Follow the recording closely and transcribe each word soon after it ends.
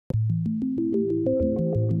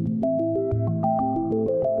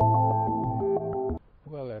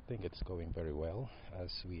think it's going very well.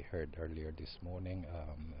 As we heard earlier this morning,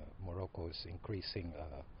 Morocco's increasing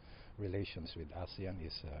relations with ASEAN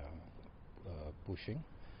is pushing.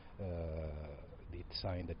 It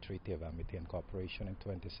signed the Treaty of Amity and Cooperation in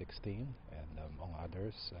 2016, and among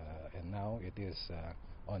others, and now it is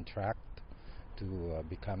on track to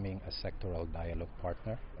becoming a sectoral dialogue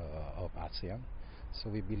partner of ASEAN. So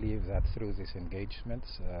we believe that through these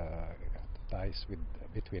engagements, ties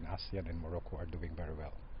between ASEAN and Morocco are doing very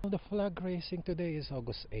well. The flag raising today is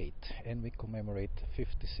August 8th, and we commemorate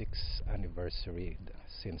 56th anniversary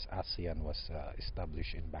since ASEAN was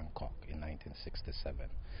established in Bangkok in 1967.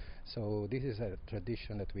 So this is a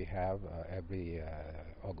tradition that we have every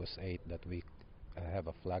August 8th, that we have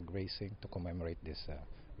a flag raising to commemorate this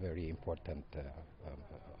very important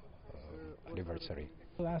anniversary.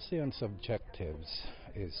 ASEAN's objectives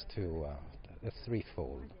is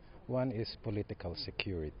threefold. One is political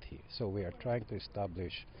security. So we are trying to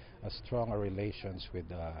establish a stronger relations with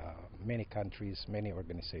many countries, many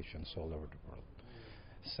organizations all over the world.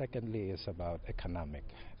 Secondly is about economic,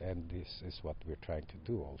 and this is what we're trying to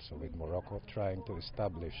do also with Morocco, trying to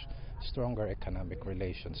establish stronger economic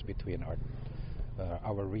relations between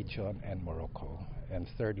our region and Morocco. And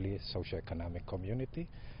thirdly, socio-economic community,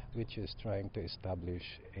 which is trying to establish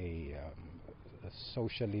a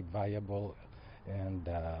socially viable and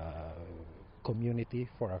community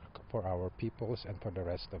for our peoples and for the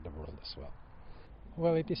rest of the world as well.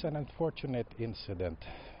 Well, it is an unfortunate incident,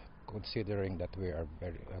 considering that we are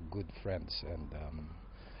very good friends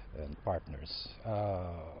and partners.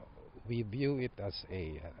 We view it as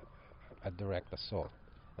a direct assault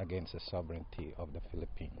against the sovereignty of the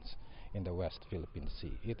Philippines in the West Philippine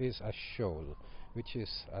Sea. It is a shoal, which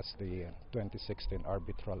is, as the 2016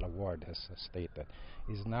 Arbitral Award has stated,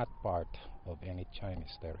 is not part of any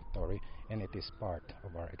Chinese territory, and it is part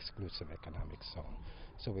of our exclusive economic zone.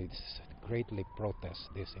 So we greatly protest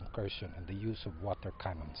this incursion and the use of water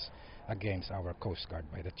cannons against our Coast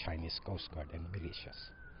Guard by the Chinese Coast Guard and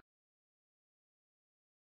militias.